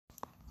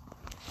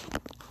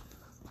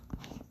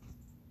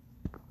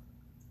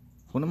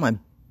One of my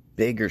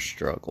bigger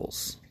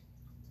struggles,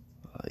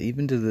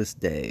 even to this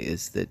day,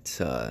 is that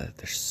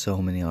there's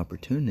so many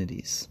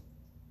opportunities.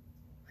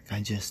 Like,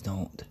 I just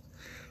don't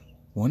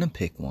want to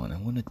pick one. I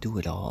want to do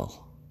it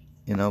all,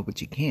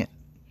 but you can't.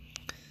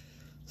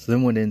 So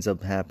then what ends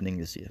up happening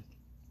is you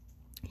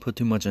put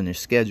too much on your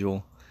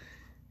schedule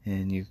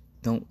and you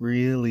don't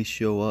really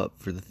show up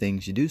for the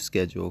things you do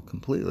schedule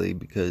completely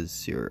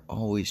because you're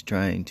always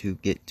trying to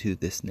get to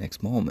this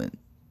next moment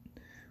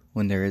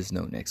when there is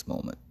no next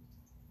moment.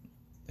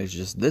 There's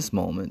just this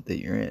moment that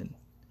you're in.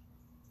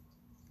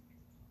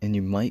 And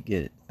you might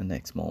get a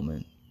next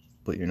moment,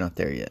 but you're not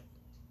there yet.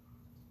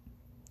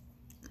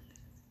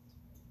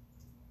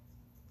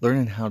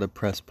 Learning how to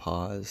press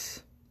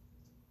pause,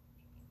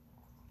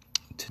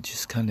 to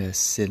just kind of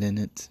sit in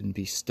it and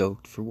be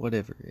stoked for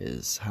whatever it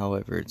is,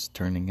 however it's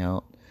turning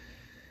out,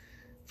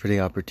 for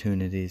the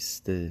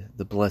opportunities,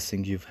 the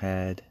blessings you've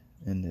had,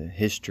 and the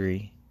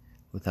history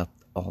without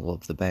all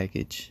of the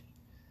baggage.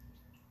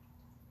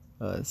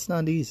 It's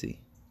not easy.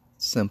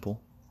 It's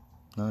simple,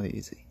 not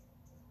easy.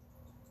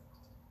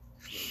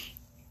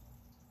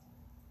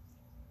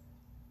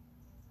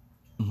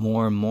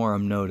 More and more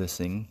I'm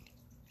noticing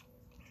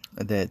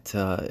that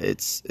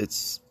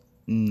it's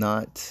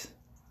not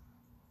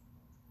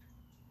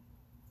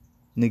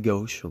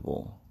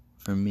negotiable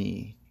for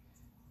me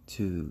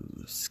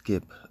to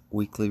skip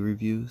weekly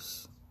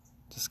reviews,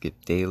 to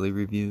skip daily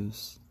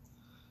reviews.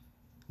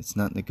 It's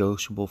not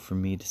negotiable for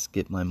me to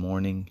skip my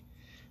morning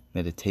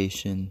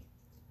meditation,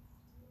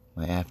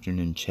 my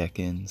afternoon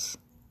check-ins.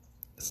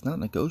 It's not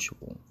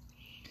negotiable.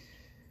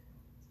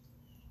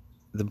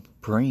 The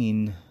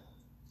brain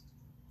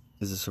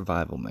is a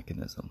survival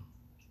mechanism.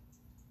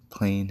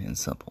 Plain and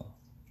simple.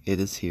 It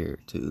is here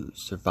to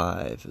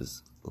survive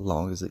as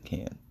long as it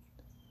can.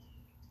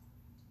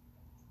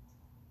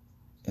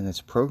 And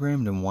it's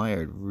programmed and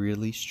wired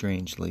really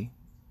strangely,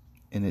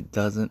 and it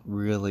doesn't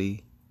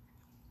really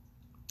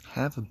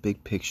have a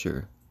big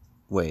picture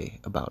way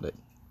about it.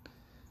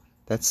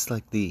 That's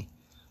like the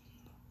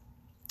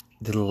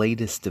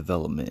latest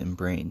development in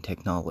brain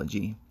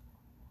technology,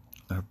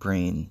 or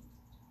brain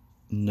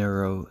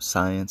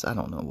neuroscience. I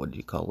don't know, what do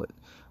you call it?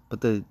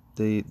 But the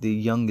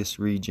youngest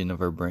region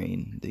of our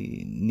brain,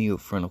 the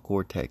neofrontal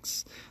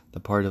cortex, the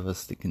part of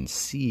us that can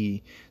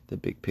see the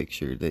big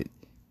picture, that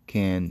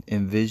can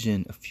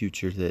envision a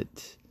future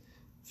that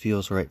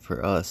feels right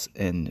for us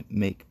and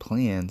make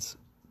plans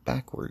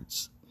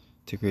backwards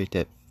to create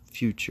that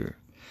future.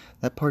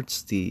 That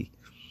part's the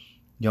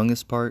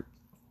youngest part,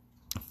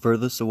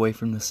 furthest away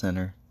from the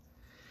center.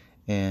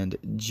 And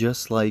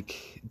just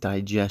like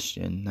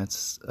digestion,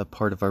 that's a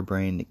part of our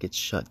brain that gets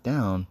shut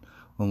down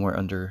when we're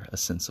under a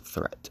sense of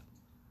threat.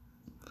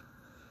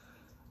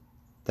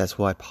 That's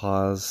why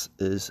pause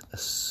is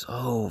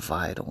so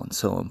vital and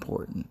so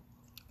important.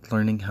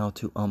 Learning how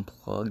to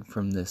unplug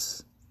from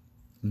this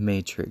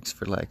matrix,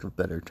 for lack of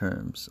better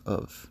terms,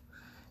 of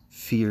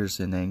fears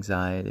and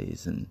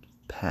anxieties and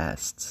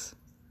pasts.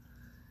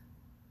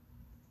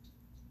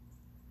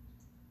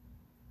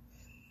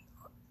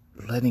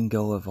 Letting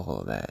go of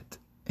all of that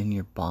in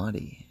your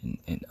body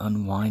and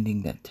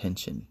unwinding that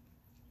tension.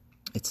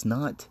 It's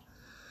not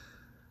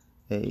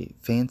a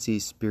fancy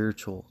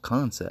spiritual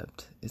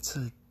concept. It's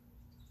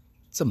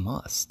a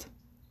must.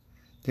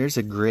 There's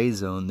a gray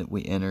zone that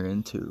we enter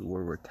into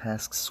where we're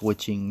task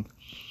switching,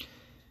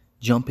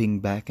 jumping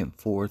back and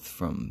forth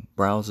from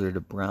browser to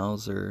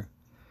browser.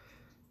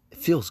 It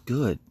feels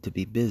good to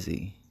be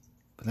busy,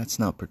 but that's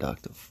not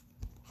productive.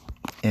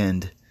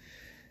 And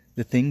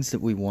the things that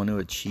we want to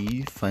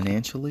achieve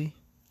financially,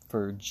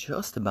 for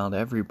just about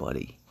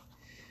everybody,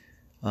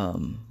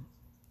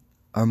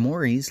 are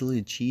more easily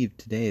achieved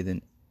today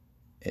than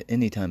at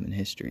any time in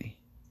history.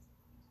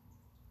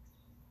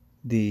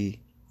 The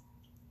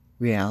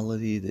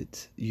reality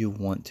that you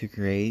want to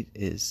create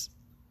is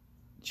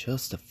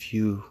just a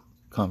few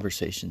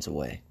conversations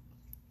away.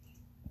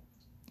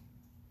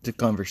 The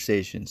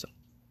conversations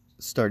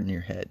start in your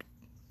head.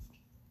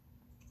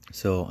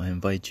 So I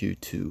invite you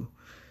to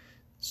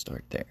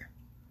start there.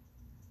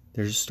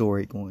 There's a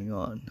story going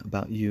on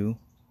about you,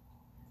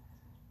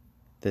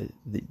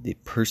 the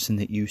person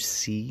that you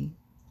see,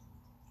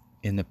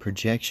 and the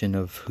projection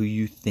of who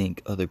you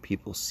think other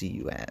people see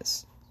you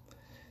as.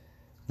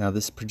 Now,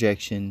 this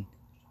projection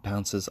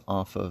bounces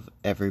off of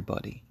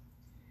everybody.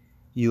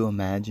 You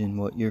imagine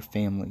what your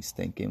family's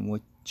thinking,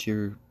 what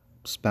your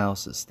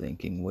spouse is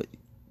thinking, what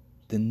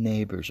the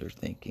neighbors are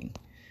thinking.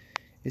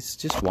 It's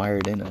just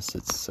wired in us.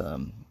 It's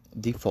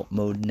default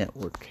mode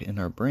network in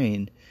our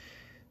brain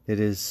that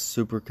is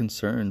super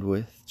concerned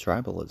with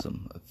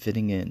tribalism,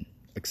 fitting in,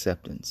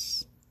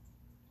 acceptance,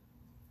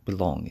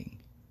 belonging.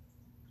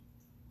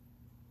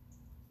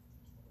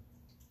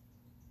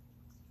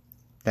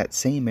 That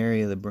same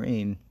area of the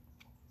brain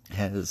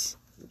has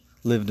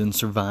lived and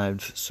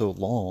survived so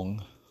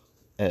long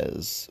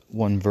as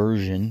one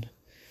version.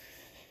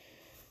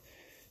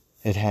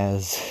 It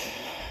has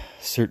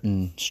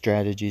certain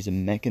strategies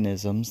and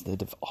mechanisms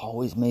that have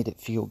always made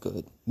it feel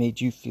good, made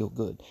you feel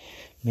good,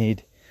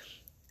 made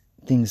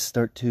things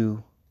start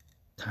to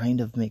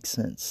kind of makes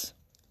sense.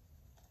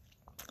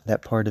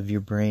 That part of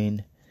your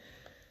brain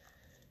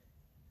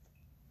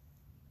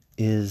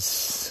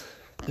is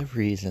the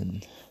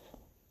reason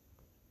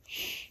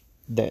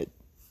that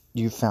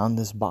you found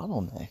this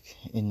bottleneck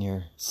in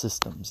your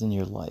systems, in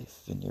your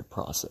life, in your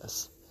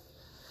process.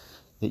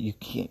 That you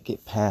can't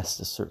get past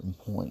a certain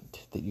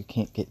point, that you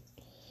can't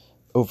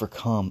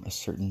overcome a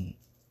certain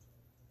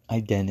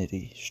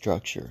identity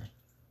structure.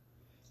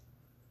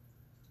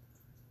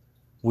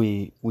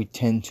 We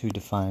tend to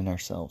define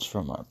ourselves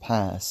from our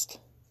past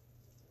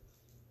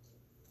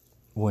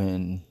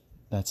when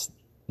that's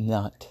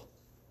not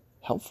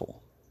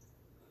helpful.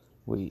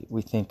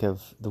 We think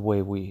of the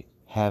way we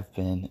have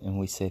been and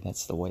we say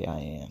that's the way I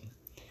am.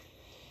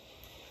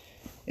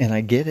 And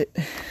I get it.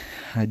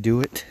 I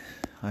do it.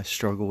 I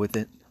struggle with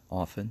it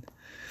often.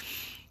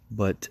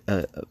 But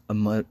a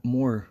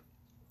more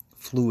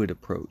fluid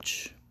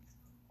approach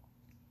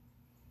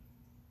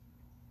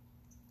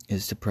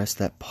is to press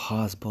that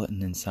pause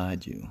button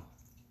inside you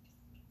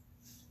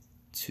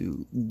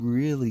to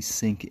really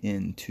sink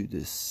into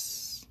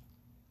this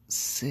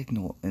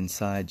signal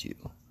inside you.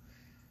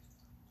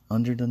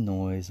 Under the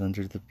noise,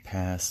 under the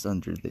past,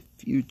 under the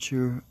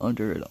future,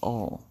 under it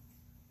all.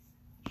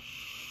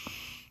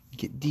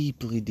 Get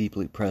deeply,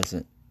 deeply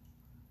present.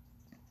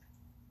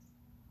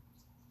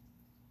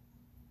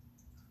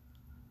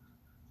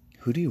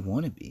 Who do you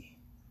want to be?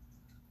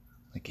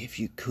 Like, if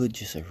you could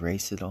just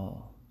erase it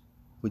all,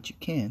 which you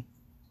can,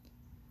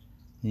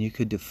 and you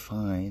could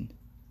define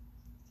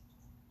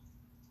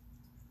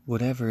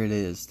whatever it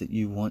is that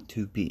you want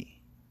to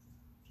be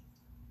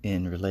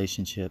in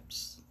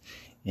relationships,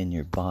 in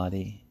your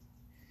body,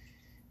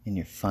 in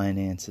your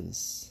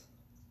finances,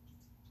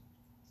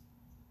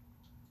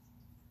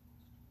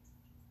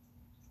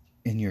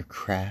 in your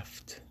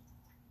craft.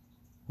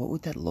 What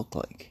would that look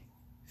like,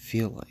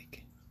 feel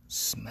like,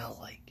 smell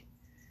like?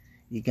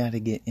 You got to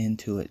get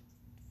into it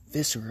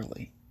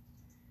viscerally.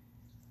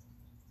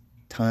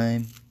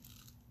 Time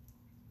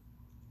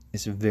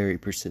is a very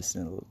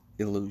persistent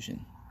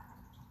illusion.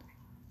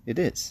 It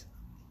is.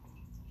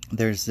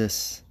 There's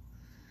this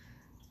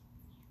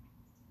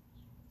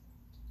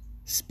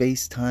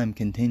space-time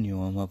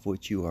continuum of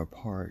which you are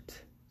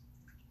part,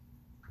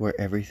 where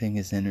everything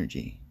is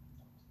energy.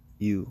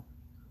 You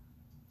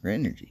are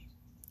energy,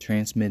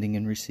 transmitting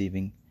and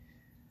receiving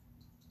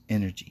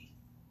energy.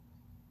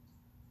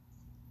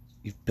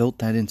 You've built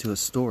that into a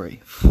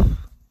story,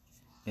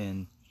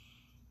 and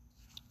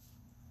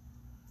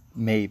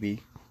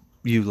maybe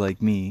you,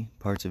 like me,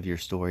 parts of your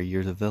story,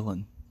 you're the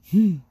villain,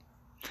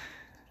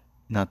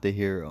 not the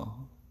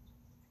hero.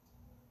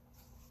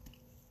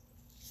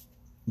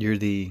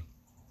 You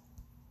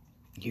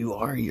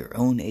are your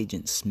own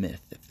Agent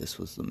Smith, if this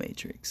was the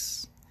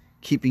Matrix,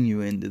 keeping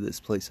you into this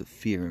place of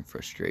fear and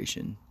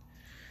frustration,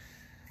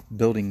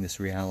 building this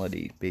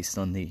reality based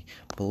on the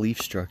belief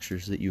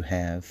structures that you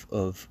have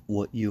of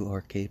what you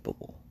are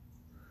capable.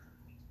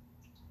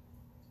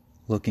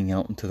 Looking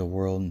out into the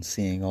world and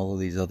seeing all of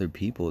these other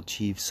people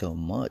achieve so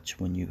much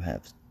when you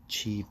have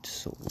achieved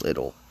so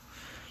little.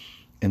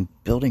 And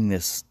building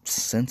this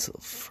sense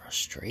of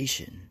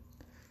frustration.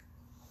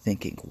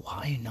 Thinking,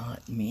 why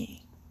not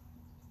me?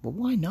 Well,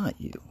 why not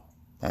you?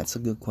 That's a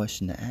good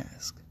question to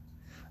ask.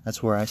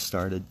 That's where I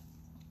started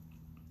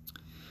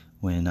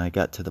when I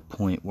got to the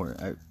point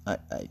where I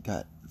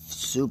got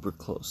super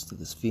close to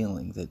this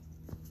feeling that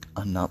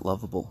I'm not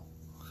lovable.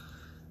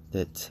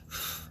 That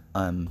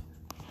I'm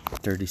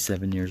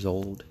 37 years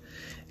old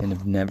and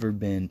have never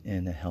been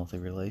in a healthy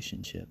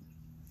relationship.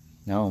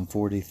 Now I'm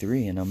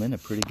 43 and I'm in a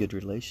pretty good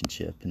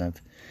relationship, and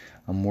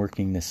I'm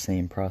working the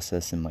same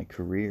process in my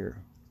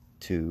career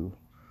to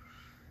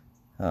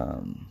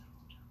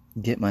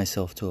get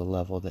myself to a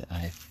level that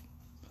I've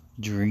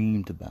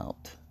dreamed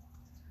about,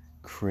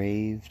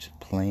 craved,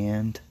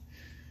 planned,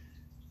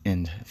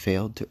 and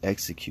failed to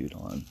execute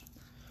on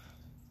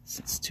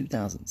since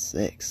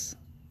 2006.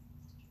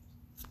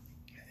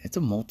 It's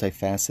a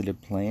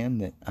multifaceted plan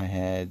that I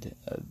had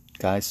a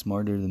guy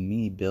smarter than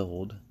me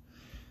build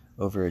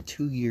over a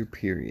 2-year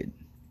period.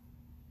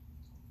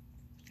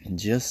 And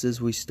just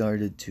as we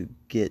started to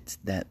get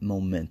that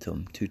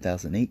momentum,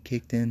 2008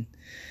 kicked in,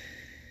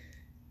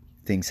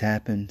 things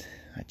happened.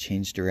 I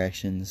changed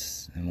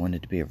directions and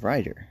wanted to be a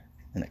writer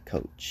and a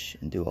coach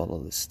and do all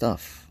of this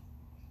stuff,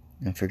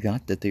 and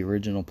forgot that the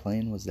original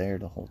plan was there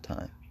the whole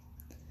time.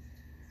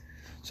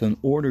 So in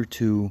order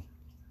to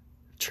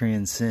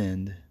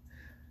transcend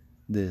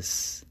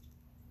this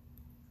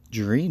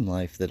dream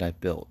life that I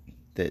built,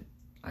 that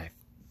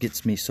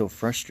gets me so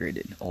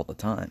frustrated all the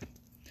time,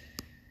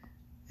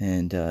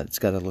 and it's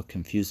got to look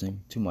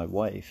confusing to my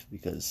wife,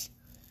 because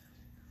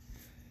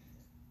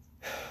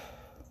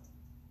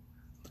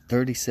the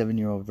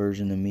 37-year-old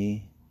version of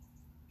me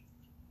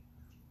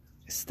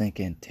is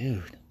thinking,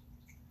 dude,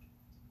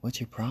 what's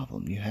your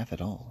problem? You have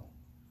it all.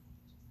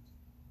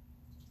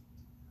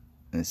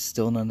 And it's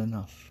still not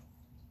enough.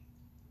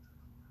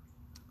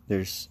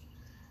 There's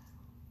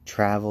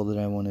travel that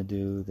I want to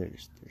do.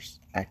 There's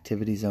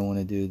activities I want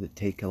to do that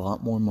take a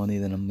lot more money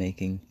than I'm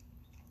making.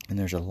 And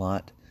there's a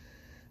lot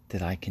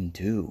that I can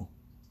do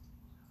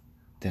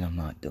that I'm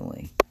not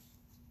doing.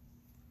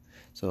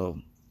 So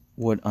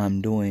what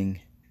I'm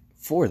doing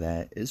for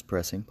that is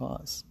pressing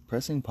pause.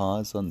 Pressing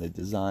pause on the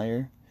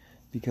desire,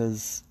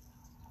 because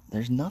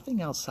there's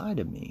nothing outside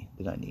of me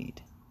that I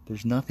need.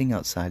 There's nothing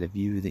outside of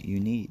you that you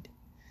need.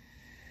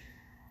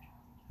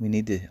 We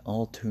need to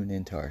all tune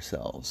into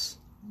ourselves,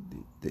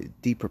 the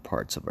deeper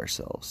parts of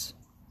ourselves,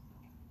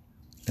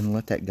 and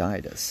let that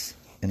guide us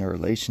in our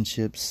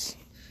relationships,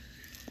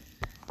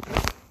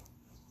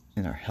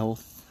 in our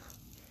health,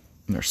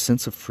 in our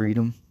sense of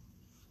freedom.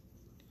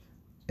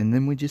 And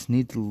then we just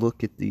need to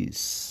look at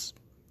these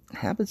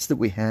habits that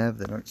we have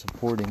that aren't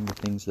supporting the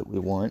things that we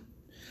want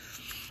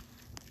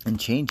and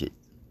change it.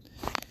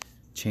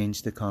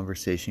 Change the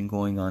conversation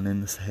going on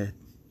in this head.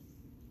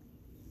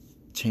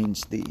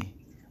 Change the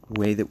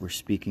way that we're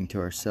speaking to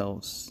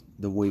ourselves,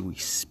 the way we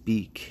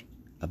speak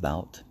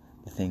about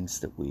the things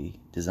that we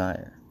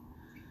desire.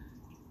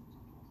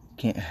 You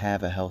can't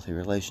have a healthy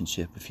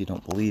relationship if you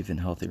don't believe in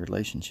healthy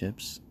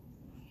relationships.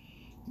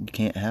 You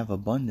can't have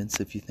abundance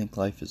if you think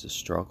life is a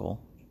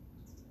struggle.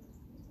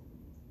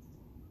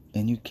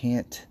 And you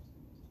can't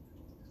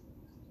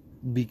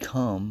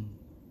become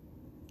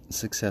a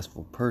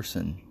successful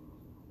person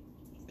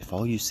if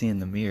all you see in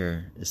the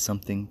mirror is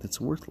something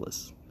that's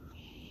worthless.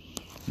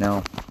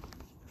 Now,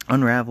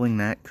 unraveling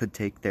that could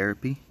take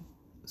therapy.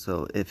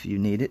 So if you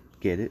need it,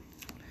 get it.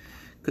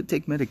 Could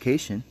take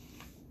medication,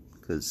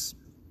 because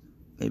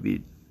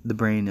maybe the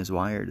brain is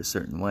wired a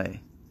certain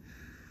way.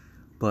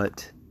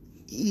 But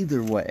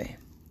either way,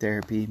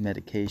 therapy,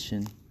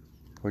 medication,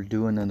 or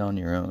doing it on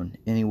your own,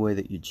 any way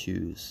that you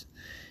choose,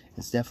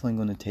 it's definitely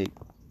going to take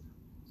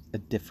a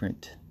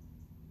different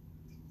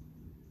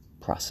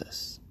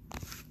process.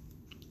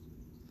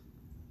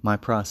 My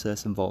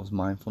process involves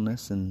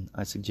mindfulness, and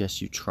I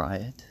suggest you try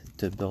it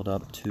to build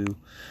up to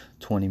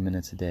 20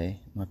 minutes a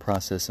day. My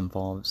process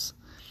involves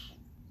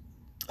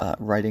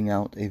writing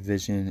out a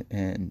vision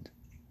and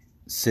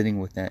sitting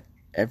with that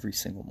every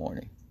single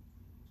morning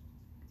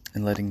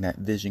and letting that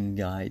vision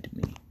guide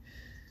me.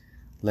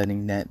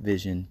 Letting that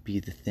vision be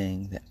the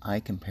thing that I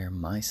compare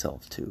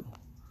myself to.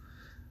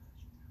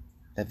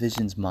 That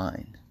vision's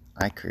mine.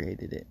 I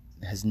created it.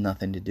 It has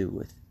nothing to do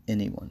with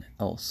anyone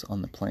else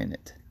on the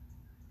planet,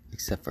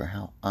 except for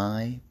how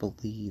I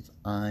believe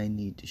I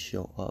need to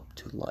show up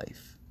to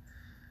life,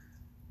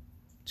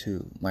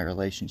 to my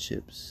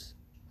relationships,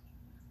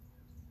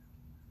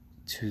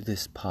 to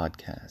this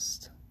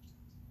podcast,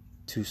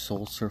 to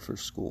Soul Surfer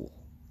School,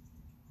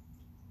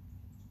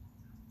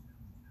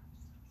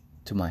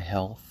 to my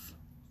health,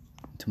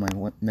 to my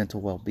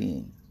mental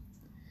well-being.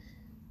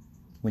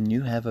 When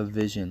you have a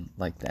vision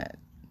like that,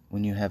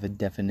 when you have a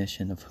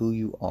definition of who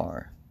you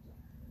are,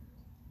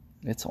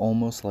 it's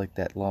almost like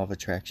that law of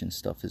attraction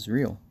stuff is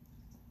real.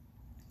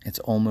 It's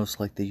almost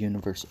like the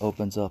universe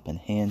opens up and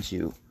hands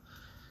you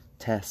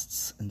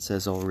tests and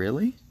says, "Oh,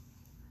 really?"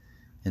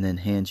 And then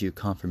hands you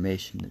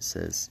confirmation that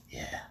says,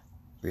 "Yeah,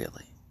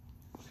 really."